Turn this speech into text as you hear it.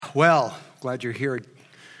Well, glad you're here.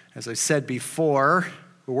 As I said before,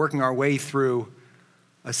 we're working our way through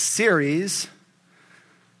a series.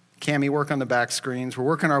 Cammie, work on the back screens. We're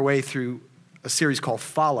working our way through a series called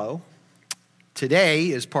Follow. Today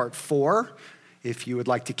is part 4. If you would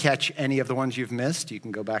like to catch any of the ones you've missed, you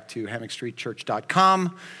can go back to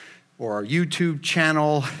hammockstreetchurch.com or our YouTube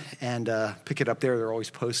channel and pick it up there. They're always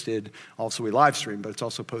posted. Also, we live stream, but it's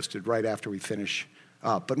also posted right after we finish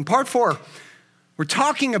up. But in part 4, we're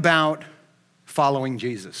talking about following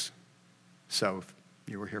Jesus. So if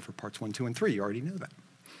you were here for parts 1, 2, and 3, you already know that.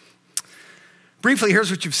 Briefly,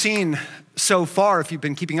 here's what you've seen so far if you've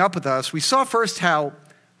been keeping up with us. We saw first how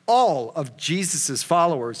all of Jesus'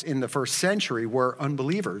 followers in the first century were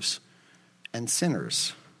unbelievers and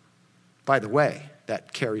sinners. By the way,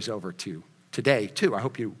 that carries over to today, too. I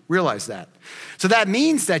hope you realize that. So that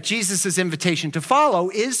means that Jesus' invitation to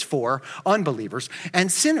follow is for unbelievers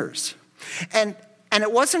and sinners. And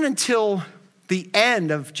it wasn't until the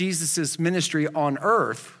end of Jesus' ministry on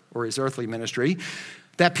earth, or his earthly ministry,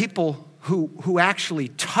 that people who actually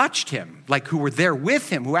touched him, like who were there with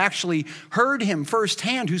him, who actually heard him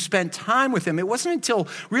firsthand, who spent time with him, it wasn't until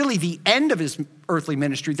really the end of his earthly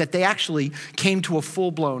ministry that they actually came to a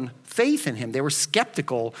full-blown faith in him. They were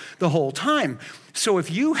skeptical the whole time. So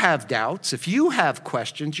if you have doubts, if you have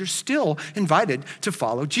questions, you're still invited to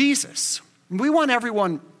follow Jesus. We want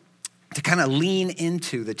everyone to kind of lean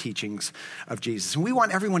into the teachings of Jesus. And we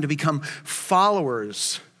want everyone to become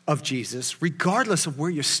followers of Jesus, regardless of where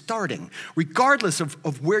you're starting, regardless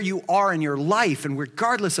of where you are in your life, and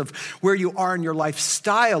regardless of where you are in your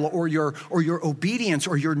lifestyle or your obedience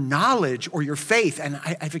or your knowledge or your faith. And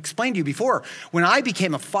I've explained to you before, when I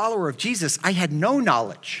became a follower of Jesus, I had no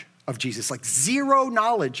knowledge of Jesus, like zero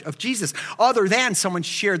knowledge of Jesus, other than someone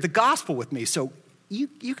shared the gospel with me. So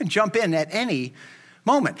you can jump in at any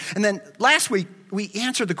moment. And then last week, we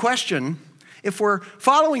answered the question, if we're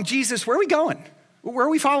following Jesus, where are we going? Where are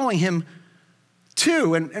we following him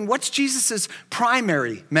to? And what's Jesus'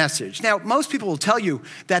 primary message? Now, most people will tell you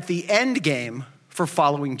that the end game for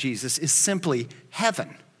following Jesus is simply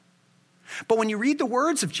heaven. But when you read the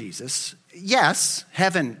words of Jesus, yes,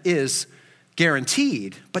 heaven is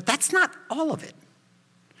guaranteed, but that's not all of it.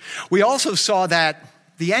 We also saw that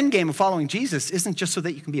the end game of following Jesus isn't just so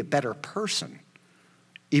that you can be a better person,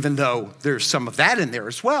 even though there's some of that in there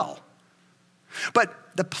as well.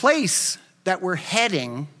 But the place that we're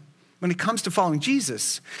heading when it comes to following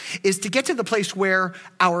Jesus is to get to the place where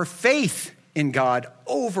our faith in God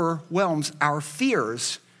overwhelms our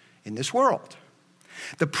fears in this world.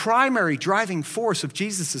 The primary driving force of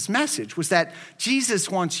Jesus' message was that Jesus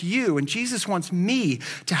wants you and Jesus wants me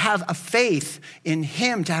to have a faith in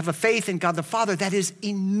him, to have a faith in God the Father that is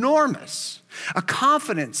enormous, a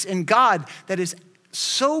confidence in God that is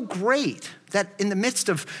so great that in the midst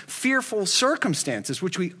of fearful circumstances,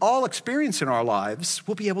 which we all experience in our lives,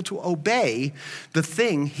 we'll be able to obey the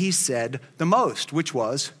thing he said the most, which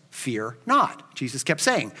was, fear not. Jesus kept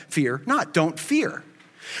saying, fear not, don't fear.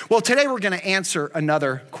 Well, today we're going to answer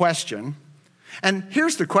another question. And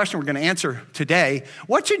here's the question we're going to answer today.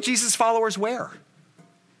 What should Jesus' followers wear?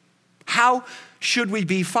 How should we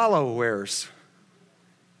be followers?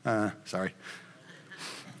 Sorry.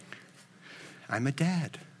 I'm a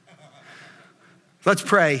dad. Let's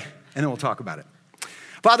pray, and then we'll talk about it.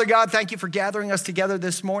 Father God, thank you for gathering us together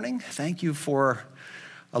this morning. Thank you for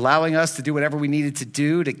allowing us to do whatever we needed to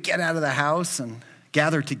do to get out of the house and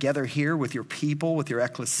gather together here with your people, with your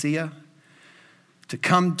ecclesia, to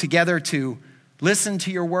come together to listen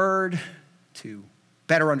to your word, to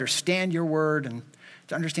better understand your word, and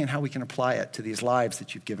to understand how we can apply it to these lives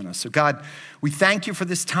that you've given us. So God, we thank you for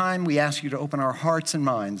this time. We ask you to open our hearts and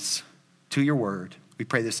minds to your word. We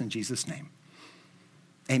pray this in Jesus' name.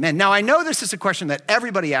 Amen. Now, I know this is a question that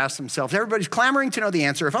everybody asks themselves. Everybody's clamoring to know the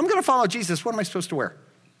answer. If I'm going to follow Jesus, what am I supposed to wear?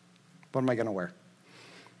 What am I going to wear?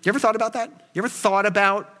 You ever thought about that? You ever thought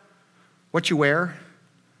about what you wear,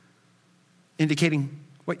 indicating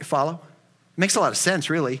what you follow? It makes a lot of sense,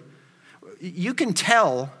 really. You can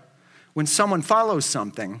tell when someone follows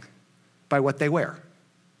something by what they wear.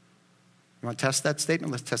 You want to test that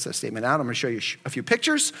statement? Let's test that statement out. I'm going to show you a few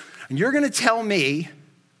pictures, and you're going to tell me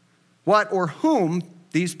what or whom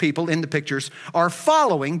these people in the pictures are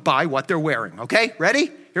following by what they're wearing. Okay,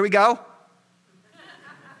 ready? Here we go.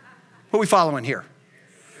 Who are we following here?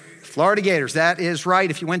 Florida Gators. That is right.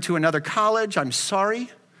 If you went to another college, I'm sorry.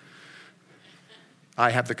 I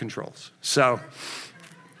have the controls. So,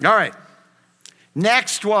 all right.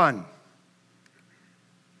 Next one.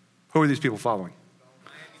 Who are these people following?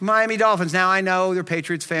 Miami Dolphins. Now, I know there are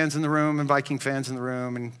Patriots fans in the room and Viking fans in the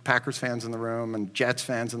room and Packers fans in the room and Jets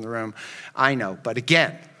fans in the room. I know. But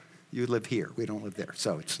again, You live here. We don't live there.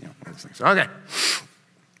 So it's, one of those things. Okay.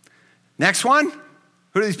 Next one.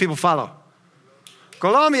 Who do these people follow?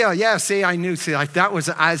 Colombia. Yeah, see, I knew. See, that was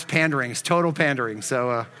as pandering. It's total pandering.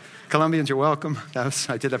 So Colombians, you're welcome.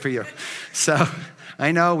 I did that for you. So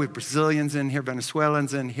I know we have Brazilians in here,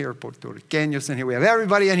 Venezuelans in here, Puerto Ricanos in here. We have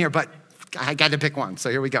everybody in here, but I got to pick one. So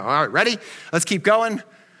here we go. All right, ready? Let's keep going.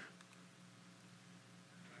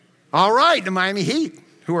 All right, the Miami Heat,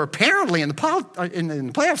 who are apparently in the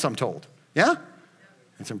playoffs, I'm told. Yeah?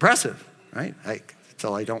 It's impressive, right?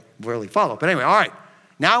 Until I don't really follow. But anyway, all right.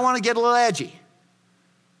 Now I want to get a little edgy.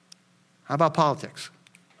 How about politics?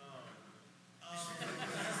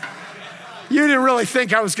 You didn't really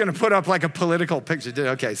think I was going to put up like a political picture, did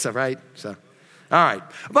you? Okay, so right? So, all right.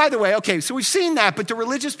 By the way, okay, so we've seen that, but do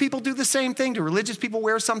religious people do the same thing? Do religious people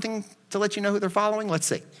wear something to let you know who they're following? Let's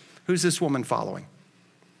see. Who's this woman following?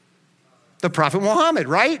 The Prophet Muhammad,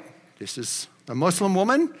 right? This is a Muslim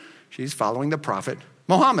woman. She's following the Prophet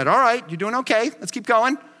Muhammad. All right, you're doing okay. Let's keep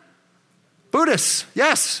going. Buddhists,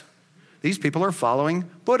 yes. These people are following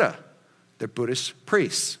Buddha. They're Buddhist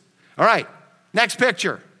priests. All right, next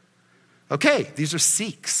picture. Okay, these are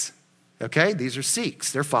Sikhs. Okay, these are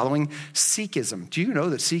Sikhs. They're following Sikhism. Do you know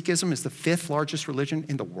that Sikhism is the 5th largest religion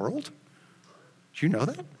in the world? Do you know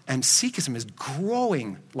that? And Sikhism is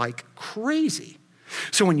growing like crazy.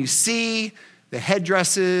 So when you see the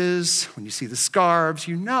headdresses, when you see the scarves,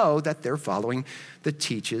 you know that they're following the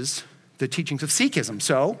teachings of Sikhism.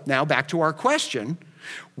 So now back to our question.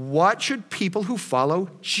 What should people who follow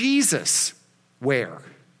Jesus wear?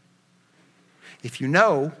 If you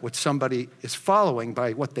know what somebody is following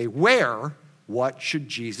by what they wear, what should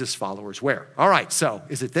Jesus followers wear? All right, so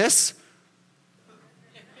is it this?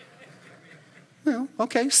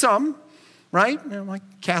 Okay, some. Right? My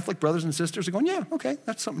Catholic brothers and sisters are going, yeah, okay,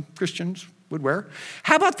 that's something Christians would wear.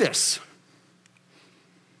 How about this?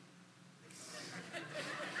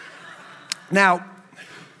 Now,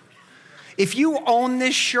 if you own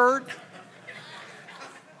this shirt,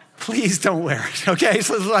 please don't wear it, okay?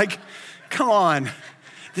 So it's like, come on.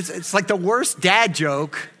 It's like the worst dad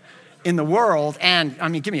joke in the world, and, I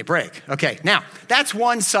mean, give me a break. Okay, now, that's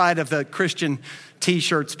one side of the Christian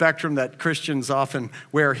T-shirt spectrum that Christians often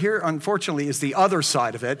wear. Here, unfortunately, is the other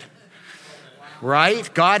side of it, right?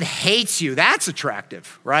 God hates you. That's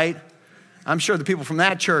attractive, right? I'm sure the people from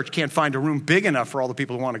that church can't find a room big enough for all the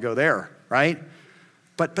people who want to go there, right?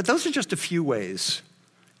 But those are just a few ways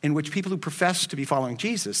in which people who profess to be following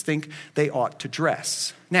Jesus think they ought to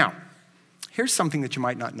dress. Now, here's something that you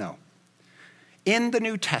might not know. In the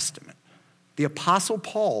New Testament, the Apostle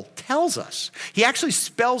Paul tells us, he actually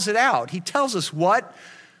spells it out. He tells us what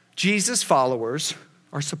Jesus' followers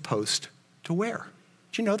are supposed to wear.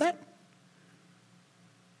 Do you know that?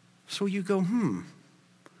 So you go,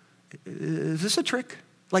 is this a trick?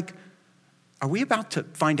 Like, are we about to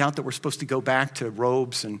find out that we're supposed to go back to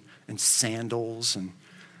robes and sandals and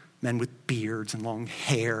men with beards and long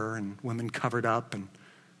hair and women covered up? And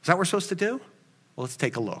is that what we're supposed to do? Well, let's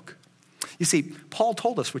take a look. You see, Paul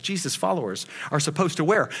told us what Jesus' followers are supposed to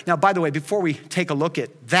wear. Now, by the way, before we take a look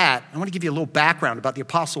at that, I want to give you a little background about the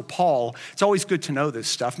Apostle Paul. It's always good to know this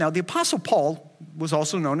stuff. Now, the Apostle Paul was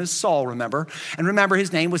also known as Saul, remember? And remember,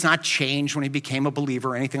 his name was not changed when he became a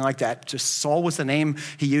believer or anything like that. Just Saul was the name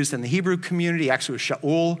he used in the Hebrew community. Actually, it was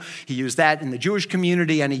Shaul. He used that in the Jewish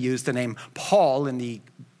community, and he used the name Paul in the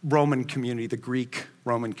Roman community, the Greek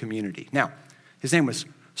Roman community. Now, his name was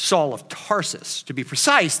Saul of Tarsus. To be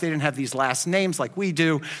precise, they didn't have these last names like we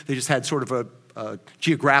do. They just had sort of a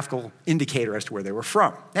geographical indicator as to where they were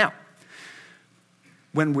from. Now,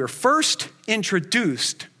 when we're first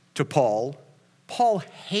introduced to Paul, Paul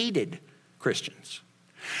hated Christians.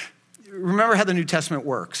 Remember how the New Testament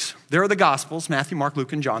works. There are the Gospels, Matthew, Mark,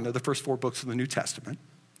 Luke, and John. They're the first 4 books of the New Testament.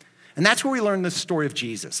 And that's where we learn the story of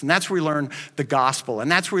Jesus. And that's where we learn the gospel. And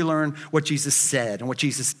that's where we learn what Jesus said and what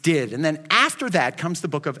Jesus did. And then after that comes the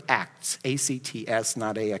book of Acts, A-C-T-S,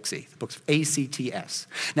 not A-X-E. The book of A-C-T-S.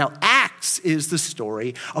 Now, Acts is the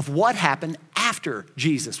story of what happened after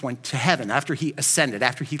Jesus went to heaven, after he ascended,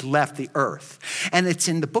 after he left the earth. And it's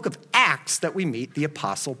in the book of Acts that we meet the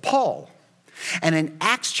Apostle Paul. And in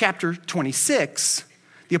Acts chapter 26,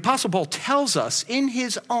 the Apostle Paul tells us in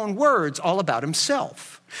his own words all about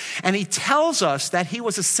himself. And he tells us that he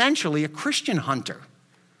was essentially a Christian hunter.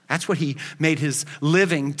 That's what he made his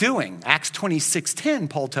living doing. Acts 26:10,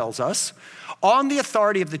 Paul tells us, on the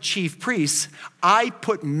authority of the chief priests, I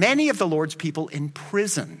put many of the Lord's people in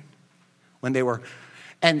prison when they were,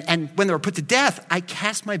 and when they were put to death, I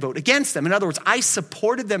cast my vote against them. In other words, I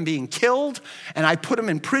supported them being killed and I put them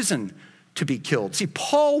in prison to be killed. See,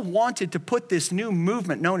 Paul wanted to put this new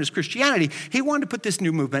movement known as Christianity, he wanted to put this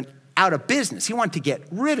new movement out of business. He wanted to get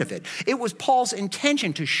rid of it. It was Paul's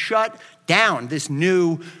intention to shut down this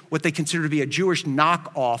new, what they consider to be a Jewish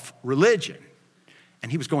knockoff religion.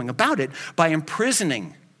 And he was going about it by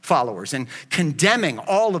imprisoning followers and condemning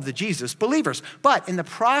all of the Jesus believers. But in the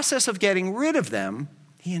process of getting rid of them,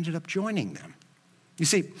 he ended up joining them. You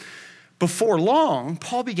see, before long,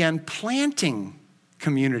 Paul began planting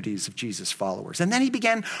communities of Jesus followers. And then he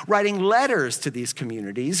began writing letters to these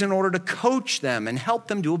communities in order to coach them and help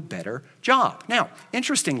them do a better job. Now,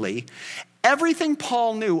 interestingly, everything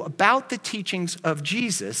Paul knew about the teachings of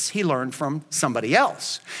Jesus, he learned from somebody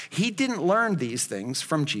else. He didn't learn these things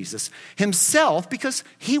from Jesus himself because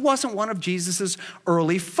he wasn't one of Jesus's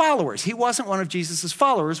early followers. He wasn't one of Jesus's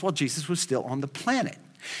followers while Jesus was still on the planet.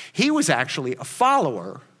 He was actually a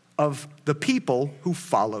follower of the people who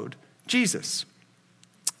followed Jesus.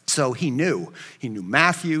 So he knew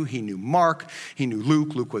Matthew, he knew Mark, he knew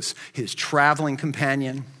Luke. Luke was his traveling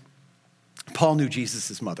companion. Paul knew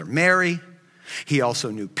Jesus' mother, Mary. He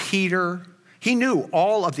also knew Peter. He knew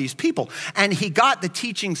all of these people, and he got the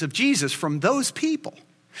teachings of Jesus from those people.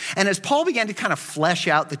 And as Paul began to kind of flesh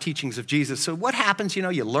out the teachings of Jesus, so what happens,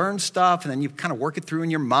 you learn stuff and then you kind of work it through in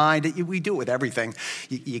your mind. We do it with everything.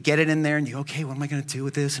 You get it in there and you go, okay, what am I going to do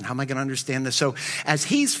with this? And how am I going to understand this? So as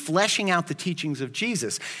he's fleshing out the teachings of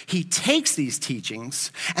Jesus, he takes these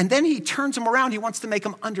teachings and then he turns them around. He wants to make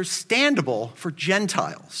them understandable for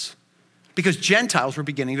Gentiles, because Gentiles were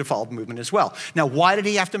beginning to follow the movement as well. Now, why did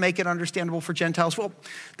he have to make it understandable for Gentiles? Well,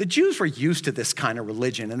 the Jews were used to this kind of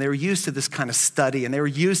religion, and they were used to this kind of study, and they were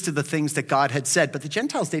used to the things that God had said. But the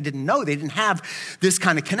Gentiles, they didn't know. They didn't have this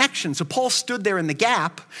kind of connection. So Paul stood there in the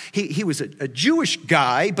gap. He was a Jewish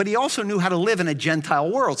guy, but he also knew how to live in a Gentile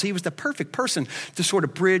world. So he was the perfect person to sort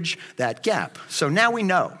of bridge that gap. So now we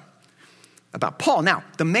know about Paul. Now,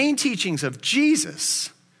 the main teachings of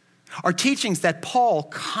Jesus are teachings that Paul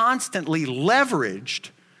constantly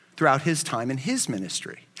leveraged throughout his time in his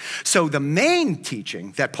ministry. So the main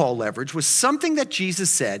teaching that Paul leveraged was something that Jesus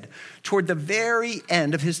said toward the very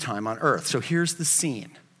end of his time on earth. So here's the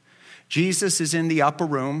scene. Jesus is in the upper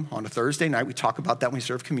room on a Thursday night. We talk about that when we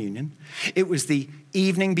serve communion. It was the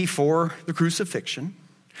evening before the crucifixion.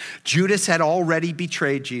 Judas had already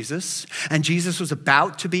betrayed Jesus, and Jesus was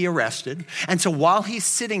about to be arrested. And so while he's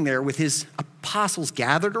sitting there with his apostles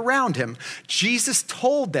gathered around him, Jesus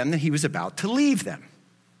told them that he was about to leave them.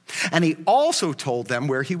 And he also told them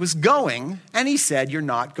where he was going, and he said, "You're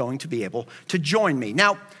not going to be able to join me."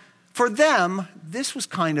 Now, for them, this was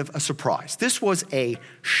kind of a surprise. This was a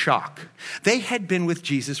shock. They had been with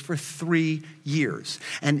Jesus for 3 years,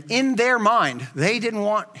 and in their mind, they didn't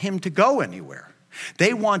want him to go anywhere.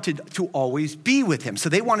 They wanted to always be with him. So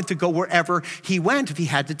they wanted to go wherever he went if he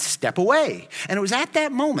had to step away. And it was at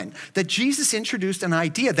that moment that Jesus introduced an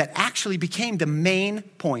idea that actually became the main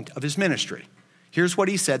point of his ministry. Here's what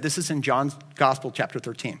he said. This is in John's Gospel, chapter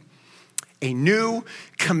 13. "A new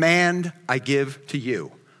command I give to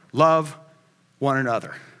you. Love one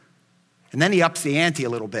another." And then he ups the ante a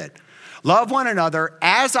little bit. "Love one another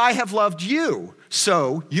as I have loved you,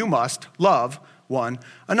 so you must love one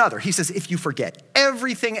another." He says, if you forget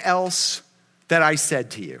everything else that I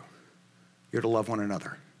said to you, you're to love one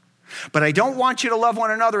another. But I don't want you to love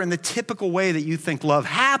one another in the typical way that you think love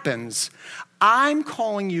happens. I'm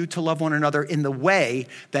calling you to love one another in the way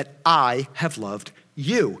that I have loved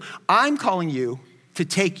you. I'm calling you to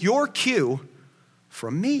take your cue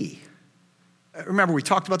from me. Remember, we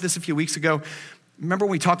talked about this a few weeks ago. Remember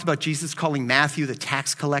when we talked about Jesus calling Matthew the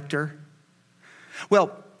tax collector?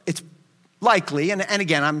 Well, it's likely, and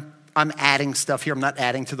again, I'm adding stuff here. I'm not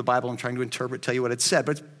adding to the Bible. I'm trying to interpret, tell you what it said.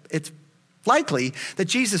 But it's likely that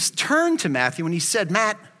Jesus turned to Matthew and he said,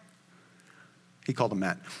 "Matt," he called him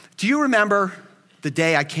Matt, "do you remember the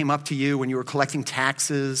day I came up to you when you were collecting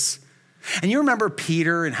taxes? And you remember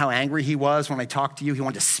Peter and how angry he was when I talked to you? He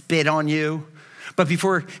wanted to spit on you. But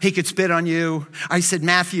before he could spit on you, I said,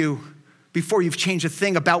 Matthew, before you've changed a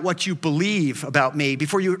thing about what you believe about me,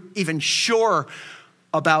 before you're even sure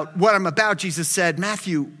about what I'm about," Jesus said,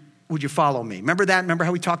 "Matthew, would you follow me?" Remember that? Remember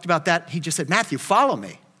how we talked about that? He just said, "Matthew, follow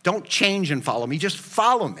me. Don't change and follow me. Just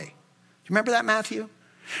follow me." Do you remember that, Matthew?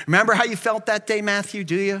 Remember how you felt that day, Matthew,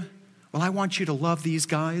 do you? Well, I want you to love these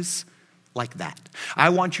guys like that. I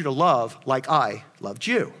want you to love like I loved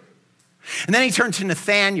you. And then he turned to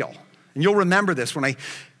Nathanael. And you'll remember this when I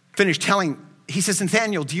finish telling. He says,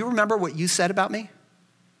 "Nathanael, do you remember what you said about me?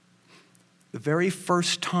 The very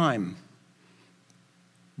first time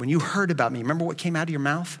when you heard about me, remember what came out of your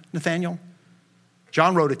mouth, Nathanael?"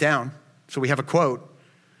 John wrote it down, so we have a quote.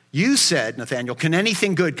 You said, Nathanael, can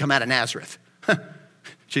anything good come out of Nazareth?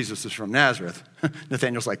 Jesus is from Nazareth.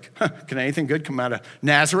 Nathanael's like, can anything good come out of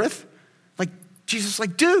Nazareth? Like, Jesus is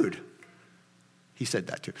like, dude. He said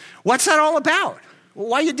that too. What's that all about?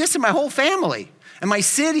 Why are you dissing my whole family and my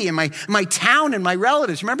city and my town and my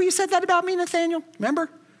relatives? Remember you said that about me, Nathanael? Remember?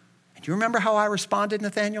 And do you remember how I responded,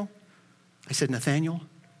 Nathanael? I said, Nathanael,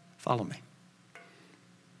 follow me.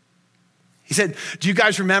 He said, do you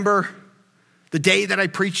guys remember the day that I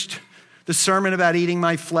preached the sermon about eating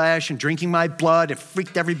my flesh and drinking my blood? It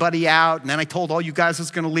freaked everybody out. And then I told all you guys I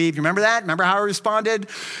was going to leave. You remember that? Remember how I responded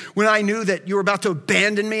when I knew that you were about to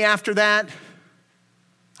abandon me after that?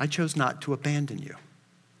 I chose not to abandon you.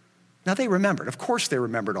 Now they remembered. Of course they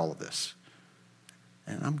remembered all of this.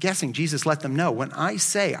 And I'm guessing Jesus let them know, when I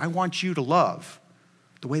say I want you to love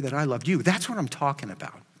the way that I loved you, that's what I'm talking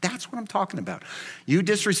about. That's what I'm talking about. You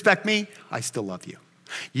disrespect me, I still love you.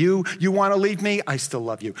 You want to leave me, I still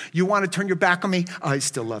love you. You want to turn your back on me, I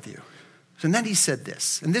still love you. And then he said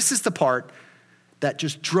this, and this is the part that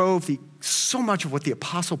just drove so much of what the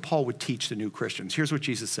Apostle Paul would teach the new Christians. Here's what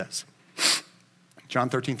Jesus says. John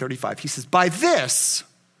 13:35, he says, by this,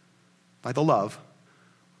 by the love,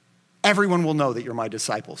 everyone will know that you're my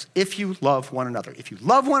disciples. If you love one another. If you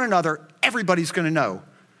love one another, everybody's going to know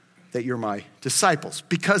that you're my disciples.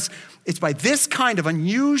 Because it's by this kind of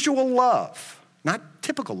unusual love, not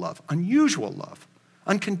typical love, unusual love,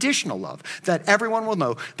 unconditional love, that everyone will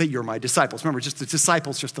know that you're my disciples. Remember, just the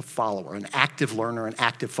disciple's just a follower, an active learner, an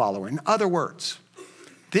active follower. In other words,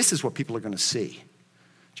 this is what people are going to see.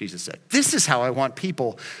 Jesus said, this is how I want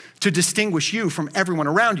people to distinguish you from everyone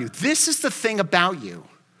around you. This is the thing about you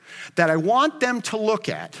that I want them to look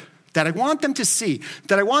at, that I want them to see,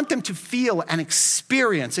 that I want them to feel and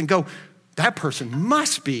experience and go, that person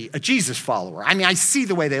must be a Jesus follower. I mean, I see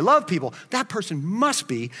the way they love people. That person must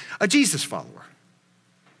be a Jesus follower.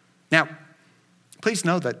 Now, please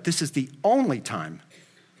know that this is the only time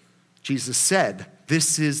Jesus said,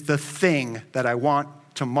 this is the thing that I want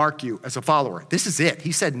to mark you as a follower. This is it.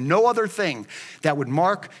 He said no other thing that would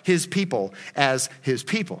mark his people as his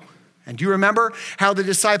people. And do you remember how the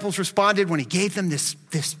disciples responded when he gave them this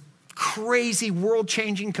crazy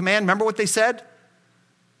world-changing command? Remember what they said?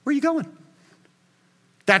 Where are you going?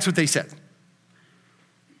 That's what they said.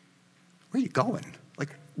 Where are you going?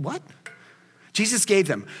 Like, what? Jesus gave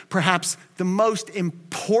them perhaps the most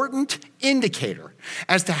important indicator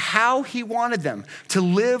as to how he wanted them to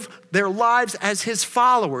live their lives as his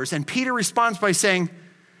followers. And Peter responds by saying,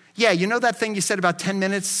 yeah, you know that thing you said about 10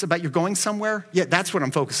 minutes about you're going somewhere? Yeah, that's what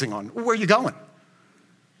I'm focusing on. Where are you going?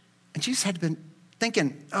 And Jesus had been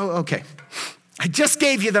thinking, oh, okay, I just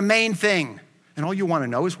gave you the main thing. And all you want to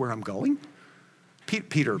know is where I'm going?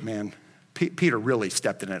 Peter really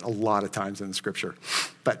stepped in it a lot of times in the scripture.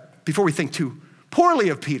 But before we think too poorly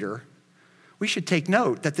of Peter, we should take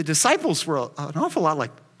note that the disciples were an awful lot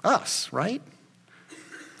like us, right?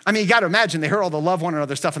 I mean, you got to imagine they heard all the love one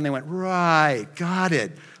another stuff and they went, right, got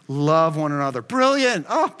it. Love one another. Brilliant.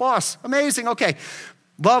 Oh, boss, amazing. Okay,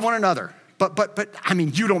 love one another. But I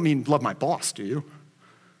mean, you don't mean love my boss, do you?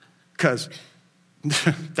 Because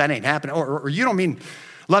that ain't happening. Or you don't mean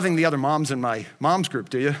loving the other moms in my mom's group,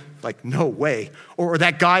 do you? Like, no way. Or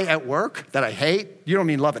that guy at work that I hate, you don't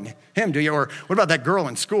mean loving him, do you? Or what about that girl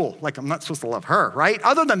in school? Like, I'm not supposed to love her, right?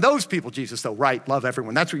 Other than those people, Jesus, though, right, love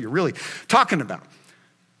everyone. That's what you're really talking about,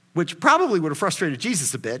 which probably would have frustrated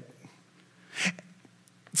Jesus a bit.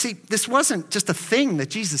 See, this wasn't just a thing that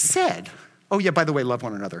Jesus said. Oh, yeah, by the way, love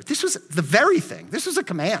one another. This was the very thing. This was a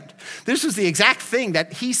command. This was the exact thing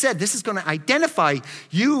that he said, this is going to identify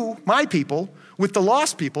you, my people, with the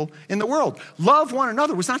lost people in the world. Love one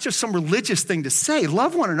another was not just some religious thing to say.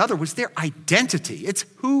 Love one another was their identity. It's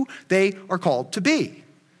who they are called to be.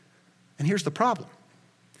 And here's the problem.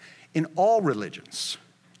 In all religions,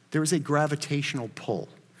 there is a gravitational pull.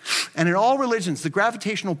 And in all religions, the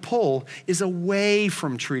gravitational pull is away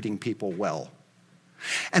from treating people well.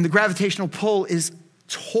 And the gravitational pull is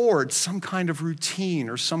toward some kind of routine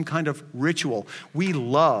or some kind of ritual. We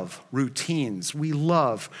love routines. We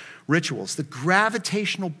love rituals. The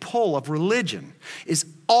gravitational pull of religion is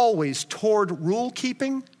always toward rule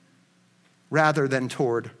keeping rather than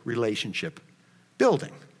toward relationship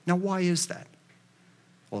building. Now, why is that?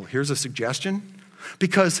 Well, here's a suggestion.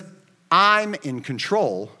 Because I'm in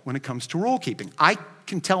control when it comes to rule keeping. I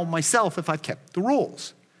can tell myself if I've kept the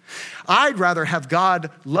rules. I'd rather have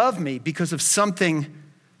God love me because of something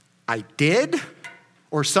I did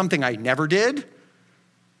or something I never did.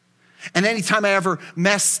 And anytime I ever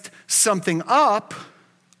messed something up,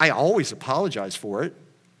 I always apologize for it.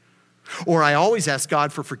 Or I always ask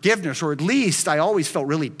God for forgiveness, or at least I always felt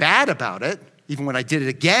really bad about it. even when I did it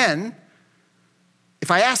again, if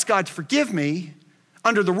I ask God to forgive me,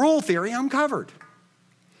 under the rule theory, I'm covered.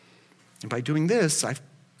 And by doing this, I've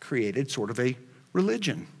created sort of a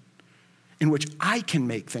religion in which I can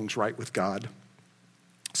make things right with God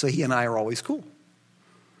so he and I are always cool.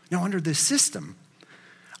 Now, under this system,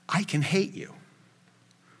 I can hate you.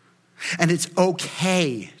 And it's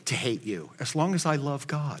okay to hate you as long as I love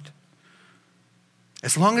God.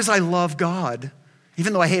 As long as I love God,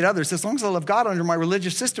 even though I hate others, as long as I love God under my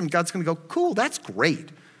religious system, God's going to go, cool, that's great.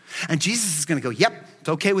 And Jesus is going to go, yep, it's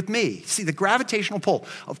okay with me. See, the gravitational pull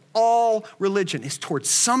of all religion is towards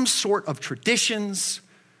some sort of traditions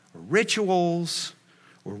or rituals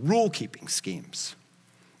or rule-keeping schemes.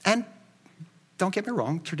 And don't get me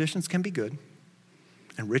wrong, traditions can be good.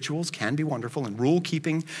 And rituals can be wonderful, and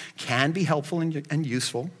rule-keeping can be helpful and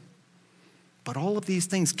useful. But all of these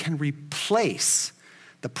things can replace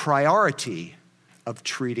the priority of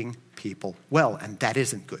treating people well, and that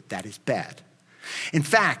isn't good. That is bad. In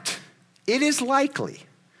fact, it is likely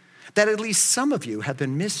that at least some of you have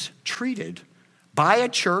been mistreated by a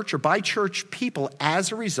church or by church people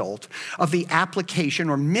as a result of the application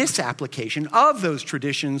or misapplication of those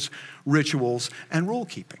traditions, rituals, and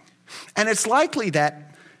rule-keeping. And it's likely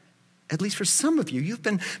that, at least for some of you, you've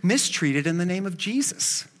been mistreated in the name of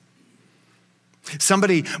Jesus.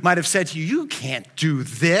 Somebody might have said to you, you can't do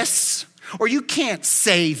this, or you can't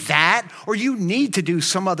say that, or you need to do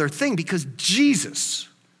some other thing because Jesus.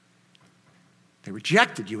 They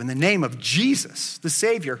rejected you in the name of Jesus, the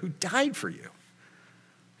Savior who died for you.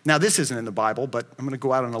 Now, this isn't in the Bible, but I'm going to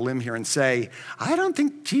go out on a limb here and say, I don't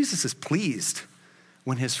think Jesus is pleased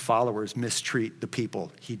when his followers mistreat the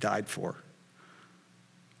people he died for.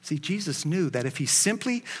 See, Jesus knew that if he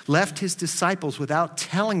simply left his disciples without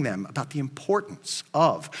telling them about the importance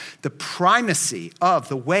of, the primacy of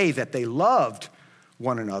the way that they loved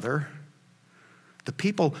one another, the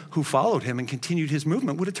people who followed him and continued his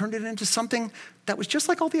movement would have turned it into something that was just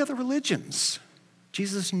like all the other religions.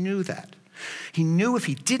 Jesus knew that. He knew if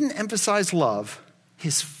he didn't emphasize love,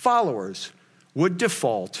 his followers would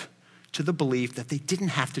default to the belief that they didn't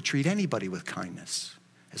have to treat anybody with kindness,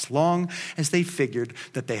 as long as they figured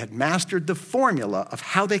that they had mastered the formula of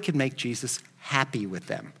how they could make Jesus happy with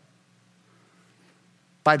them.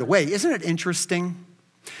 By the way, isn't it interesting?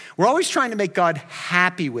 We're always trying to make God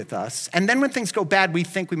happy with us, and then when things go bad, we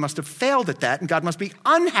think we must have failed at that, and God must be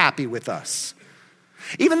unhappy with us.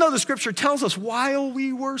 Even though the scripture tells us while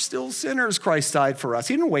we were still sinners, Christ died for us.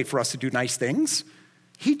 He didn't wait for us to do nice things.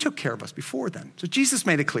 He took care of us before then. So Jesus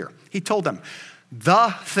made it clear. He told them,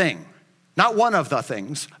 the thing, not one of the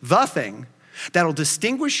things, the thing that'll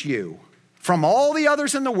distinguish you from all the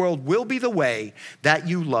others in the world will be the way that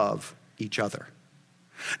you love each other.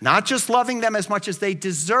 Not just loving them as much as they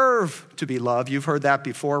deserve to be loved. You've heard that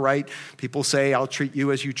before, right? People say, I'll treat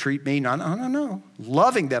you as you treat me. No.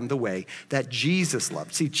 Loving them the way that Jesus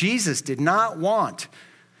loved. See, Jesus did not want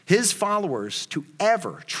his followers to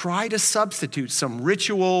ever try to substitute some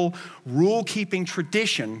ritual, rule-keeping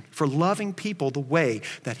tradition for loving people the way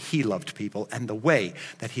that he loved people and the way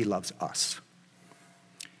that he loves us.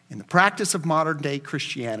 In the practice of modern-day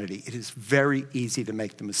Christianity, it is very easy to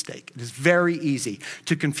make the mistake. It is very easy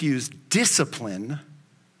to confuse discipline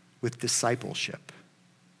with discipleship.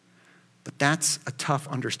 But that's a tough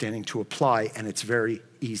understanding to apply, and it's very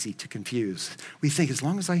easy to confuse. We think as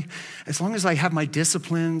long as I have my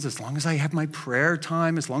disciplines, as long as I have my prayer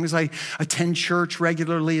time, as long as I attend church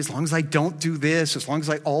regularly, as long as I don't do this, as long as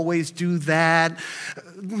I always do that,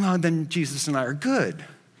 then Jesus and I are good.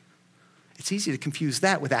 It's easy to confuse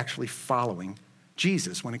that with actually following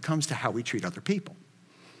Jesus when it comes to how we treat other people.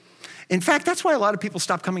 In fact, that's why a lot of people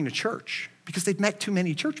stop coming to church, because they've met too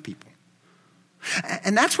many church people.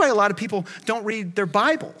 And that's why a lot of people don't read their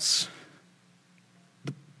Bibles.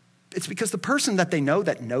 It's because the person that they know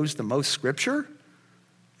that knows the most scripture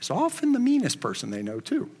is often the meanest person they know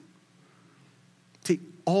too. See,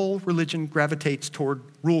 all religion gravitates toward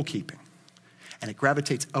rule keeping. And it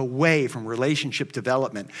gravitates away from relationship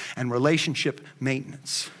development and relationship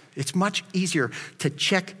maintenance. It's much easier to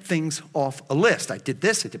check things off a list. I did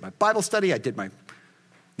this, I did my Bible study, than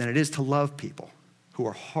it is to love people who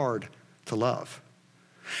are hard to love.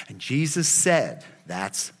 And Jesus said,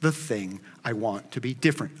 that's the thing I want to be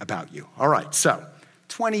different about you. All right, so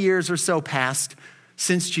 20 years or so passed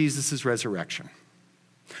since Jesus' resurrection.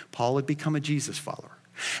 Paul had become a Jesus follower.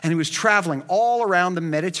 And he was traveling all around the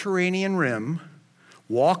Mediterranean rim,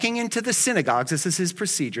 walking into the synagogues. This is his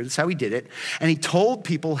procedure. That's how he did it. And he told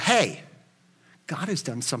people, hey, God has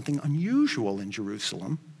done something unusual in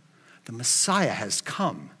Jerusalem. The Messiah has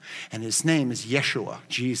come, and his name is Yeshua,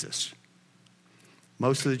 Jesus.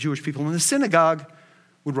 Most of the Jewish people in the synagogue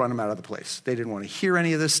would run him out of the place. They didn't want to hear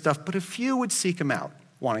any of this stuff, but a few would seek him out,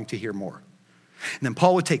 wanting to hear more. And then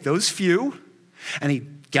Paul would take those few, and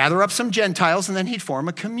he'd gather up some Gentiles, and then he'd form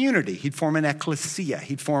a community. He'd form an ecclesia.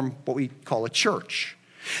 He'd form what we call a church.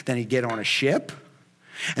 Then he'd get on a ship,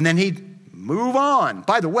 and then he'd move on.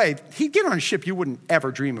 By the way, he'd get on a ship you wouldn't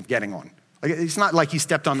ever dream of getting on. Like, it's not like he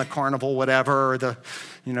stepped on the Carnival, whatever, or the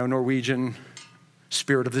Norwegian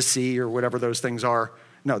Spirit of the Sea, or whatever those things are.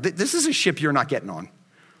 No, this is a ship you're not getting on.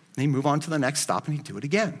 And he'd move on to the next stop, and he'd do it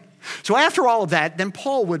again. So after all of that, then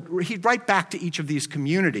he'd write back to each of these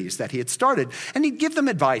communities that he had started, and he'd give them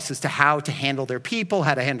advice as to how to handle their people,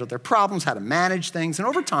 how to handle their problems, how to manage things. And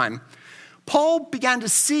over time, Paul began to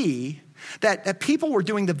see that people were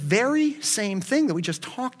doing the very same thing that we just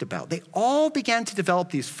talked about. They all began to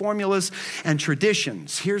develop these formulas and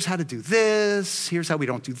traditions. Here's how to do this. Here's how we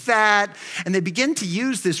don't do that. And they begin to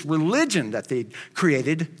use this religion that they'd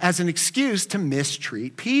created as an excuse to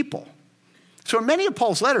mistreat people. So in many of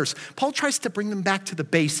Paul's letters, Paul tries to bring them back to the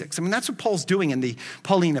basics. I mean, that's what Paul's doing in the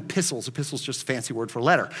Pauline epistles. Epistle's just a fancy word for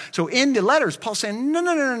letter. So in the letters, Paul's saying,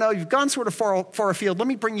 no, you've gone sort of far afield. Let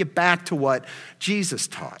me bring you back to what Jesus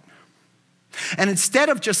taught. And instead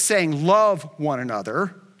of just saying love one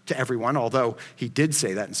another to everyone, although he did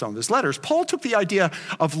say that in some of his letters, Paul took the idea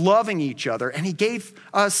of loving each other and he gave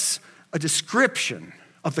us a description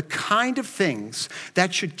of the kind of things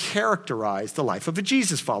that should characterize the life of a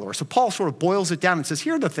Jesus follower. So Paul sort of boils it down and says,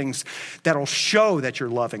 here are the things that'll show that you're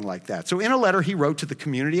loving like that. So in a letter he wrote to the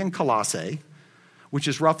community in Colossae, which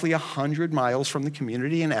is roughly 100 miles from the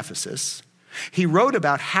community in Ephesus, he wrote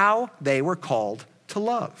about how they were called to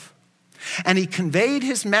love. And he conveyed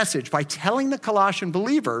his message by telling the Colossian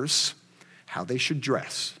believers how they should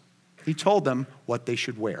dress. He told them what they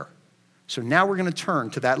should wear. So now we're going to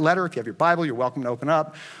turn to that letter. If you have your Bible, you're welcome to open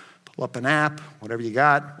up, pull up an app, whatever you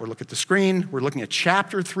got, or look at the screen. We're looking at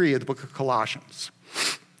chapter 3 of the book of Colossians.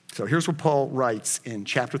 So here's what Paul writes in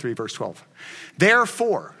chapter 3, verse 12.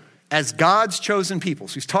 Therefore, as God's chosen people,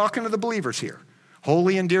 so he's talking to the believers here,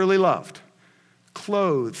 holy and dearly loved,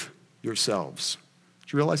 clothe yourselves.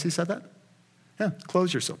 Did you realize he said that? Yeah,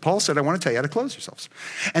 clothe yourself. Paul said, I want to tell you how to clothe yourselves.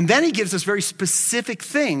 And then he gives us very specific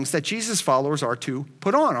things that Jesus followers are to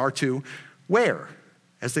put on, are to wear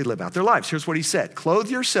as they live out their lives. Here's what he said. Clothe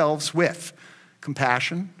yourselves with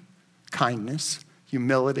compassion, kindness,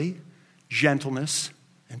 humility, gentleness,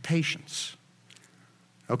 and patience.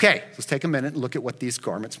 Okay, let's take a minute and look at what these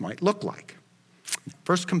garments might look like.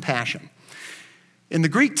 First, compassion. In the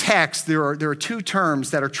Greek text, there are two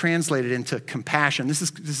terms that are translated into compassion. This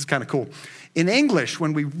is kind of cool. In English,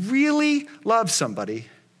 when we really love somebody,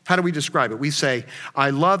 how do we describe it? We say, I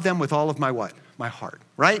love them with all of my what? My heart,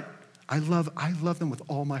 right? I love them with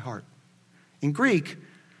all my heart. In Greek,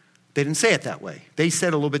 they didn't say it that way. They said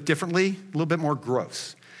it a little bit differently, a little bit more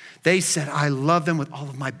gross. They said, I love them with all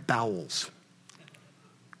of my bowels.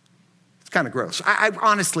 It's kind of gross. I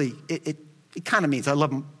honestly, it kind of means I love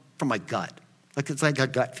them from my gut. Like it's like a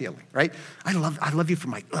gut feeling, right? I love you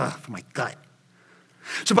from my gut.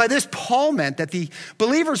 So by this, Paul meant that the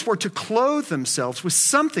believers were to clothe themselves with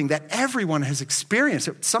something that everyone has experienced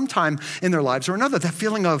at some time in their lives or another. That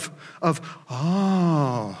feeling of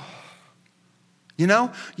oh. You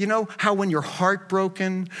know how when you're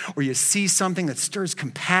heartbroken or you see something that stirs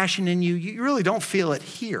compassion in you, you really don't feel it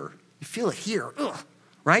here. You feel it here,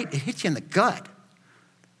 right? It hits you in the gut.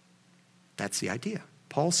 That's the idea.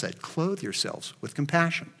 Paul said, clothe yourselves with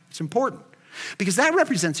compassion. It's important because that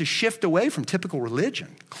represents a shift away from typical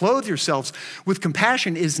religion. Clothe yourselves with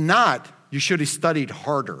compassion is not, you should have studied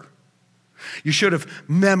harder. You should have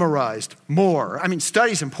memorized more. I mean,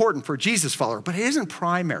 study's important for a Jesus follower, but it isn't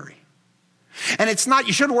primary. And it's not,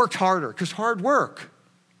 you should have worked harder, because hard work,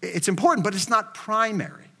 it's important, but it's not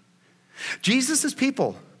primary. Jesus'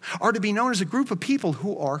 people are to be known as a group of people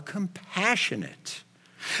who are compassionate.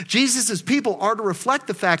 Jesus' people are to reflect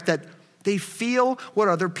the fact that they feel what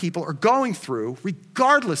other people are going through,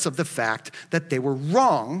 regardless of the fact that they were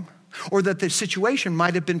wrong or that the situation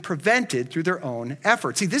might have been prevented through their own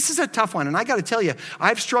efforts. See, this is a tough one, and I got to tell you,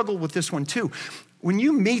 I've struggled with this one too. When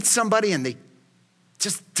you meet somebody and they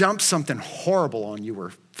just dump something horrible on you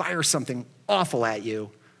or fire something awful at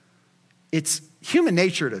you, it's human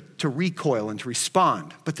nature to recoil and to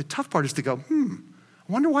respond. But the tough part is to go,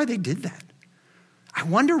 I wonder why they did that. I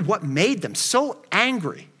wonder what made them so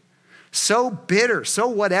angry, so bitter, so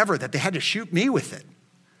whatever, that they had to shoot me with it.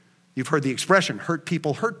 You've heard the expression, hurt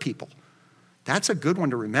people hurt people. That's a good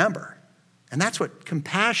one to remember. And that's what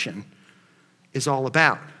compassion is all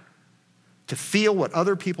about. To feel what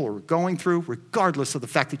other people are going through, regardless of the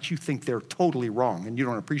fact that you think they're totally wrong and you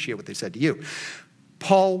don't appreciate what they said to you.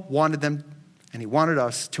 Paul wanted them, and he wanted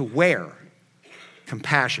us to wear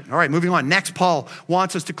compassion. All right, moving on. Next, Paul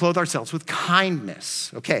wants us to clothe ourselves with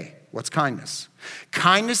kindness. Okay, what's kindness?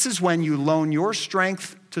 Kindness is when you loan your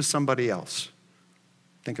strength to somebody else.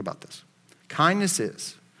 Think about this. Kindness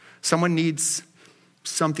is someone needs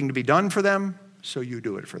something to be done for them, so you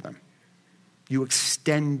do it for them. You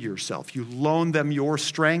extend yourself. You loan them your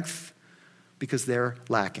strength because they're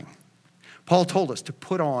lacking. Paul told us to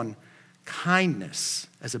put on kindness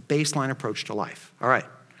as a baseline approach to life. All right.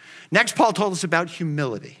 Next, Paul told us about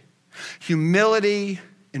humility. Humility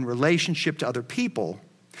in relationship to other people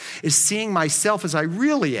is seeing myself as I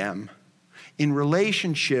really am in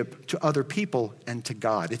relationship to other people and to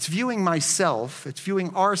God. It's viewing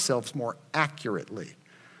ourselves more accurately.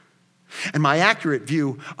 And my accurate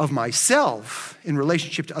view of myself in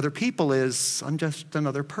relationship to other people is I'm just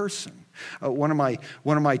another person. One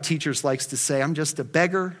of my teachers likes to say, I'm just a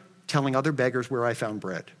beggar telling other beggars where I found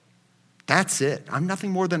bread. That's it. I'm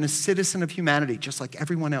nothing more than a citizen of humanity, just like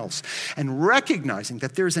everyone else. And recognizing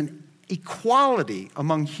that there's an equality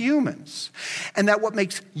among humans, and that what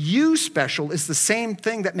makes you special is the same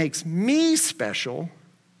thing that makes me special.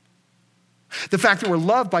 The fact that we're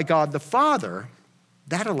loved by God the Father,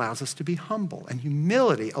 that allows us to be humble. And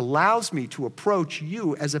humility allows me to approach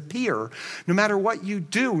you as a peer, no matter what you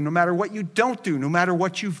do, no matter what you don't do, no matter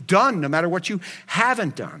what you've done, no matter what you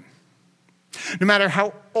haven't done. No matter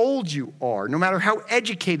how old you are, no matter how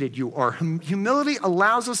educated you are, humility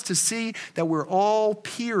allows us to see that we're all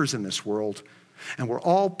peers in this world, and we're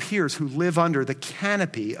all peers who live under the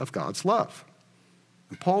canopy of God's love.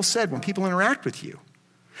 And Paul said, when people interact with you,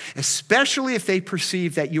 especially if they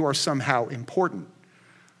perceive that you are somehow important,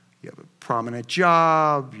 you have a prominent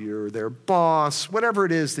job, you're their boss, whatever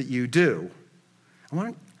it is that you do,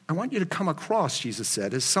 I want you to come across, Jesus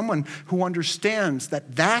said, as someone who understands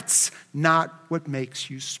that that's not what makes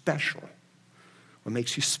you special. What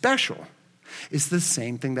makes you special is the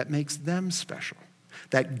same thing that makes them special,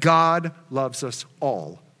 that God loves us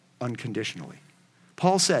all unconditionally.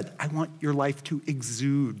 Paul said, I want your life to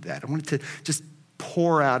exude that. I want it to just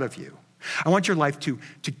pour out of you. I want your life to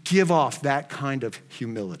give off that kind of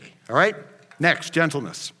humility. All right? Next,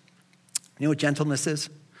 gentleness. You know what gentleness is?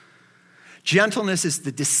 Gentleness is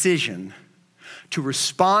the decision to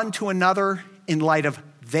respond to another in light of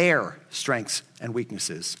their strengths and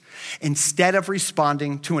weaknesses, instead of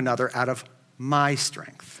responding to another out of my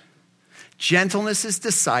strength. Gentleness is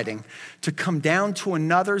deciding to come down to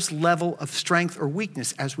another's level of strength or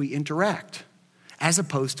weakness as we interact, as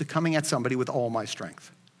opposed to coming at somebody with all my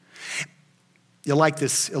strength. You'll like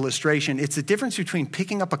this illustration. It's the difference between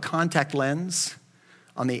picking up a contact lens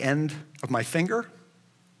on the end of my finger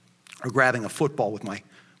or grabbing a football with my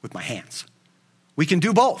hands. We can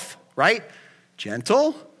do both, right?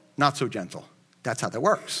 Gentle, not so gentle. That's how that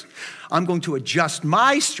works. I'm going to adjust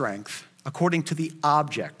my strength according to the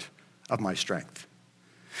object of my strength.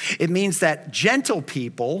 It means that gentle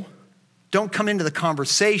people don't come into the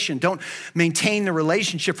conversation, don't maintain the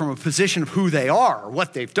relationship from a position of who they are, or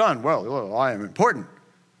what they've done. Well, I am important.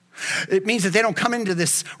 It means that they don't come into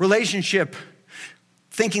this relationship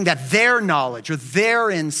thinking that their knowledge or their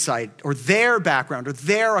insight or their background or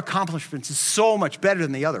their accomplishments is so much better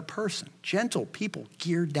than the other person. Gentle people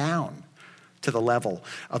gear down to the level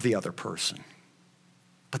of the other person.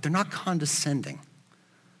 But they're not condescending.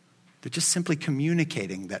 They're just simply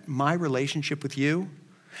communicating that my relationship with you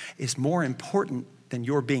is more important than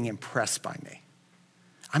your being impressed by me.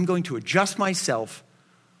 I'm going to adjust myself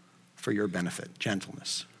for your benefit,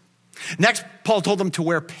 gentleness. Next, Paul told them to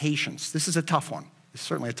wear patience. This is a tough one. It's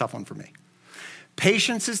certainly a tough one for me.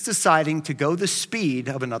 Patience is deciding to go the speed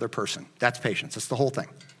of another person. That's patience. That's the whole thing.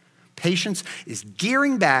 Patience is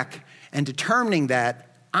gearing back and determining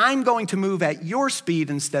that I'm going to move at your speed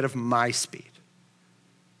instead of my speed.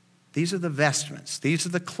 These are the vestments. These are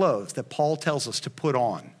the clothes that Paul tells us to put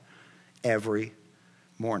on every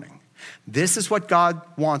morning. This is what God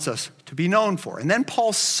wants us to be known for. And then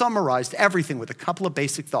Paul summarized everything with a couple of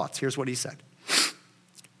basic thoughts. Here's what he said.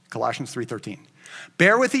 Colossians 3:13.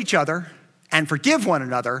 Bear with each other and forgive one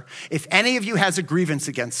another. If any of you has a grievance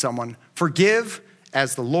against someone, forgive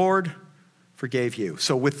as the Lord forgave you.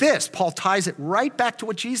 So with this, Paul ties it right back to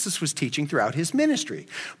what Jesus was teaching throughout his ministry.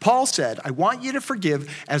 Paul said, I want you to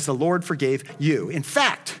forgive as the Lord forgave you. In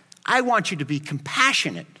fact, I want you to be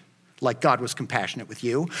compassionate like God was compassionate with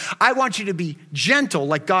you. I want you to be gentle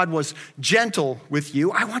like God was gentle with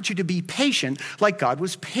you. I want you to be patient like God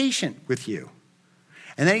was patient with you.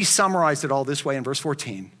 And then he summarized it all this way in verse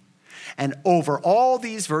 14. And over all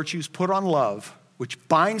these virtues put on love, which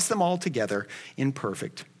binds them all together in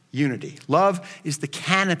perfect unity. Love is the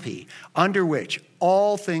canopy under which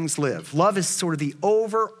all things live. Love is sort of the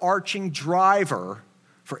overarching driver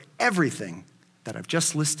for everything that I've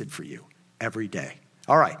just listed for you every day.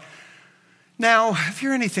 All right. Now, if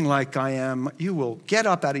you're anything like I am, you will get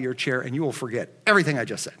up out of your chair and you will forget everything I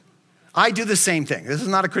just said. I do the same thing. This is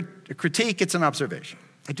not a critique, it's an observation.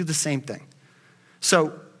 I do the same thing.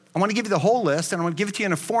 So I want to give you the whole list, and I want to give it to you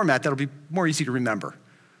in a format that'll be more easy to remember.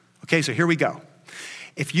 Okay, so here we go.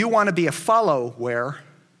 If you want to be a follower,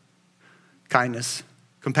 kindness,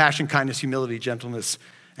 compassion, kindness, humility, gentleness,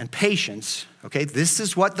 and patience, okay, this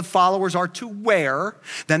is what the followers are to wear.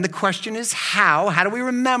 Then the question is how? How do we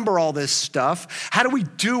remember all this stuff? How do we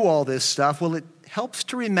do all this stuff? Well, it helps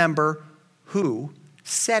to remember who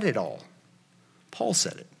said it all. Paul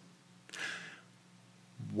said it.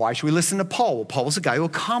 Why should we listen to Paul? Well, Paul was a guy who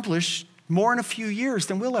accomplished more in a few years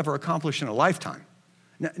than we'll ever accomplish in a lifetime.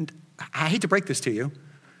 Now, I hate to break this to you.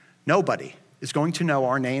 Nobody is going to know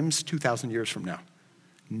our names 2,000 years from now.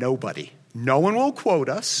 Nobody. No one will quote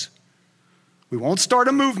us. We won't start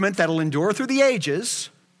a movement that'll endure through the ages.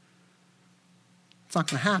 It's not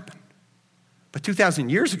going to happen. But 2,000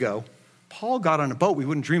 years ago, Paul got on a boat we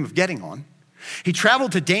wouldn't dream of getting on. He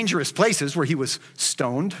traveled to dangerous places where he was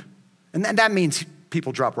stoned. And that means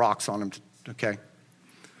people drop rocks on him, okay?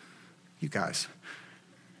 You guys.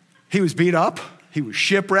 He was beat up. He was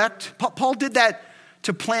shipwrecked. Paul did that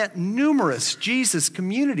to plant numerous Jesus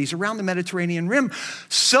communities around the Mediterranean Rim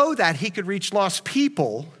so that he could reach lost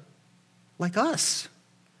people like us.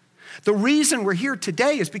 The reason we're here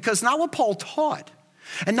today is because not what Paul taught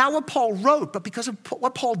and not what Paul wrote, but because of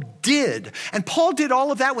what Paul did. And Paul did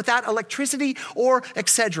all of that without electricity or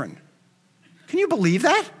Excedrin. Can you believe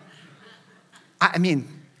that? I mean,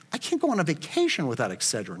 I can't go on a vacation without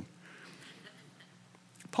Excedrin.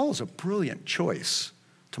 Paul is a brilliant choice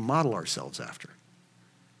to model ourselves after.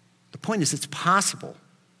 The point is, it's possible,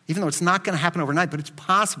 even though it's not going to happen overnight, but it's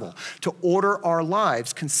possible to order our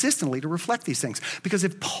lives consistently to reflect these things. Because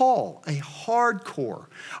if Paul, a hardcore,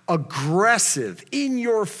 aggressive,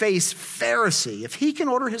 in-your-face Pharisee, if he can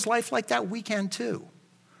order his life like that, we can too.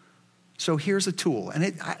 So here's a tool.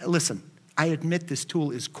 And listen, I admit this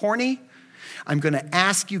tool is corny. I'm going to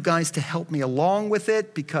ask you guys to help me along with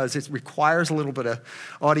it because it requires a little bit of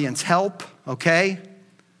audience help, okay?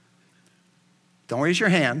 Don't raise your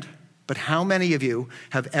hand, but how many of you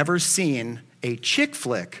have ever seen a chick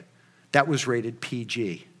flick that was rated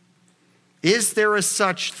PG? Is there a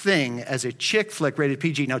such thing as a chick flick rated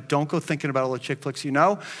PG? Now, don't go thinking about all the chick flicks you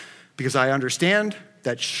know, because I understand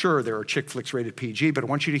that sure, there are chick flicks rated PG, but I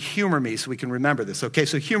want you to humor me so we can remember this. Okay,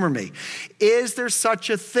 so humor me. Is there such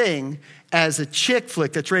a thing as a chick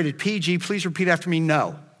flick that's rated PG? Please repeat after me,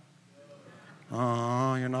 no.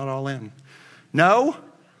 Oh, you're not all in. No?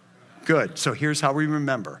 Good. So here's how we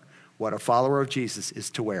remember what a follower of Jesus is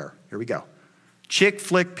to wear. Here we go. Chick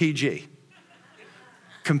flick PG.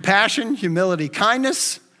 Compassion, humility,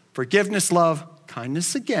 kindness, forgiveness, love,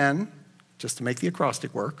 kindness again, just to make the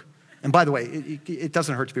acrostic work. And by the way, it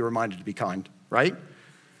doesn't hurt to be reminded to be kind, right?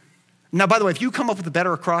 Now, by the way, if you come up with a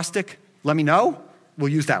better acrostic, let me know.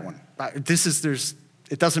 We'll use that one. It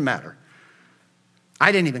doesn't matter.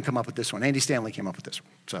 I didn't even come up with this one. Andy Stanley came up with this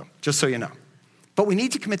one. So just so you know. But we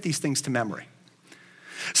need to commit these things to memory.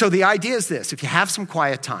 So the idea is this. If you have some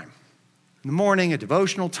quiet time, in the morning, a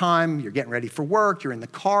devotional time, you're getting ready for work, you're in the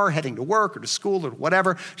car heading to work or to school or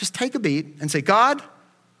whatever, just take a beat and say, God,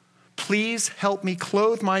 please help me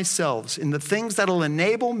clothe myself in the things that will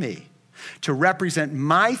enable me to represent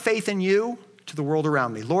my faith in you to the world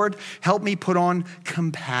around me. Lord, help me put on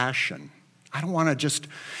compassion. I don't want to just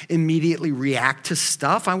immediately react to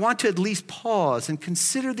stuff. I want to at least pause and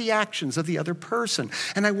consider the actions of the other person.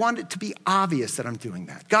 And I want it to be obvious that I'm doing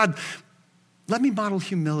that. God, let me model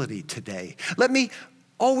humility today. Let me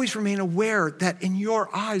always remain aware that in your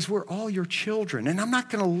eyes, we're all your children. And I'm not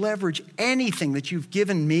going to leverage anything that you've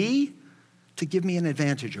given me to give me an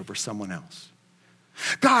advantage over someone else.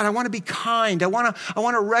 God, I want to be kind. I want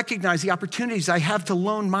to recognize the opportunities I have to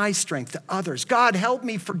loan my strength to others. God, help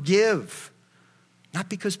me forgive. Not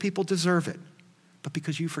because people deserve it, but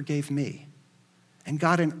because you forgave me. And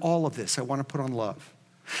God, in all of this, I want to put on love.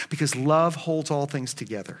 Because love holds all things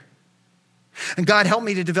together. And God, help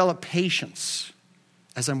me to develop patience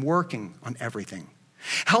as I'm working on everything.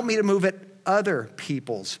 Help me to move at other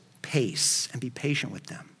people's pace and be patient with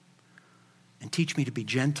them. And teach me to be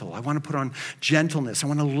gentle. I want to put on gentleness. I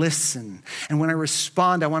want to listen. And when I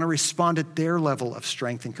respond, I want to respond at their level of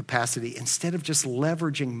strength and capacity instead of just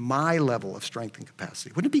leveraging my level of strength and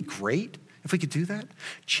capacity. Wouldn't it be great if we could do that?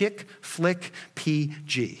 Chick, flick,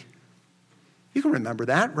 PG. You can remember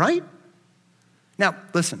that, right? Now,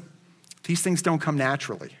 listen, these things don't come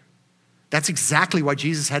naturally. That's exactly why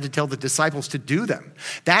Jesus had to tell the disciples to do them.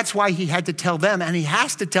 That's why he had to tell them, and he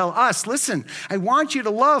has to tell us, listen, I want you to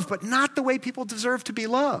love, but not the way people deserve to be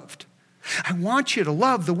loved. I want you to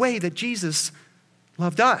love the way that Jesus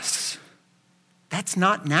loved us. That's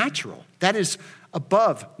not natural. That is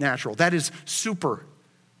above natural. That is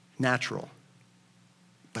supernatural.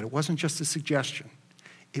 But it wasn't just a suggestion.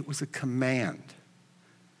 It was a command.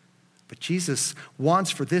 But Jesus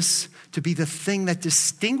wants for this to be the thing that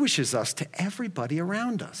distinguishes us to everybody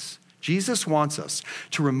around us. Jesus wants us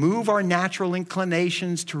to remove our natural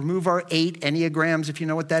inclinations, to remove our 8 Enneagrams, if you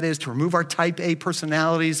know what that is, to remove our type A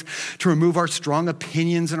personalities, to remove our strong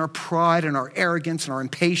opinions and our pride and our arrogance and our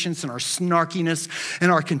impatience and our snarkiness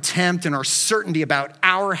and our contempt and our certainty about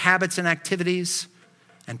our habits and activities,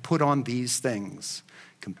 and put on these things: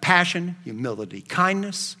 compassion, humility,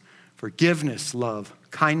 kindness, forgiveness, love,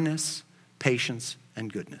 kindness, patience,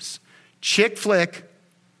 and goodness. Chick flick,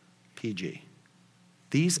 PG.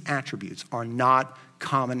 These attributes are not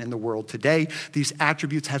common in the world today. These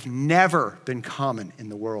attributes have never been common in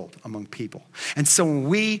the world among people. And so when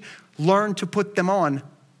we learn to put them on,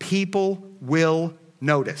 people will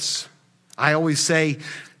notice. I always say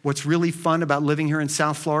what's really fun about living here in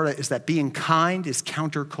South Florida is that being kind is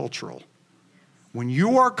countercultural. When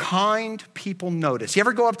you are kind, people notice. You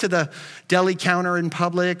ever go up to the deli counter in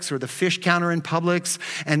Publix or the fish counter in Publix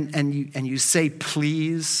and you say,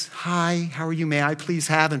 please, hi, how are you, may I please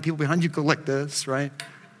have? And people behind you go like this, right?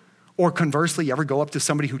 Or conversely, you ever go up to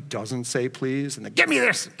somebody who doesn't say please and they give me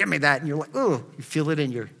this, give me that, and you're like, oh, you feel it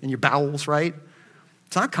in your bowels, right?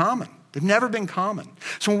 It's not common. They've never been common.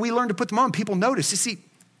 So when we learn to put them on, people notice. You see,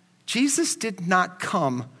 Jesus did not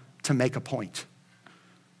come to make a point.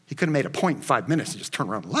 He could have made a point in 5 minutes and just turned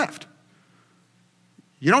around and left.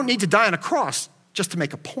 You don't need to die on a cross just to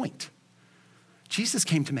make a point. Jesus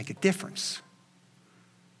came to make a difference.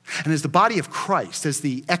 And as the body of Christ, as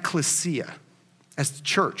the ecclesia, as the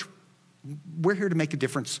church, we're here to make a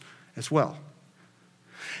difference as well.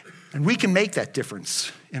 And we can make that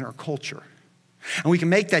difference in our culture. And we can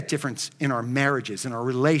make that difference in our marriages, in our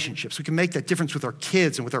relationships. We can make that difference with our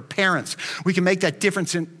kids and with our parents. We can make that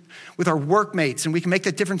difference with our workmates, and we can make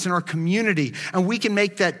that difference in our community. And we can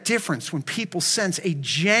make that difference when people sense a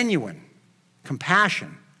genuine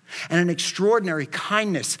compassion and an extraordinary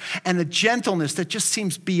kindness and a gentleness that just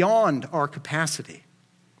seems beyond our capacity.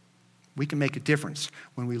 We can make a difference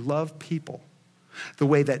when we love people the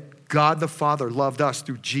way that God the Father loved us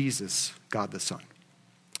through Jesus, God the Son.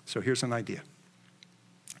 So here's an idea.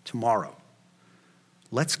 Tomorrow,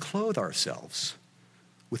 let's clothe ourselves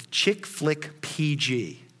with chick flick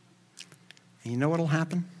PG. And you know what'll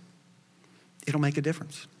happen? It'll make a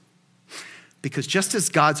difference. Because just as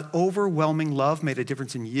God's overwhelming love made a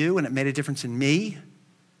difference in you and it made a difference in me,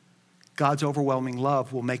 God's overwhelming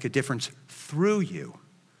love will make a difference through you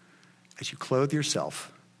as you clothe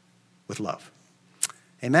yourself with love.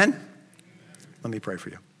 Amen? Let me pray for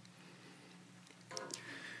you.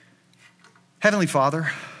 Heavenly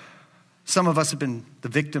Father, some of us have been the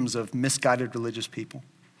victims of misguided religious people,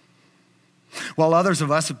 while others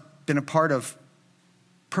of us have been a part of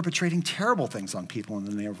perpetrating terrible things on people in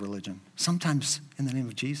the name of religion, sometimes in the name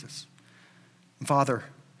of Jesus. And Father,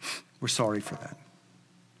 we're sorry for that.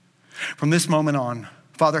 From this moment on,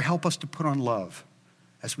 Father, help us to put on love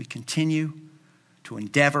as we continue to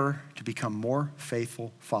endeavor to become more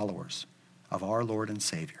faithful followers of our Lord and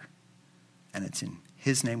Savior. And it's in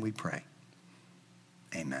his name we pray.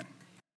 Amen.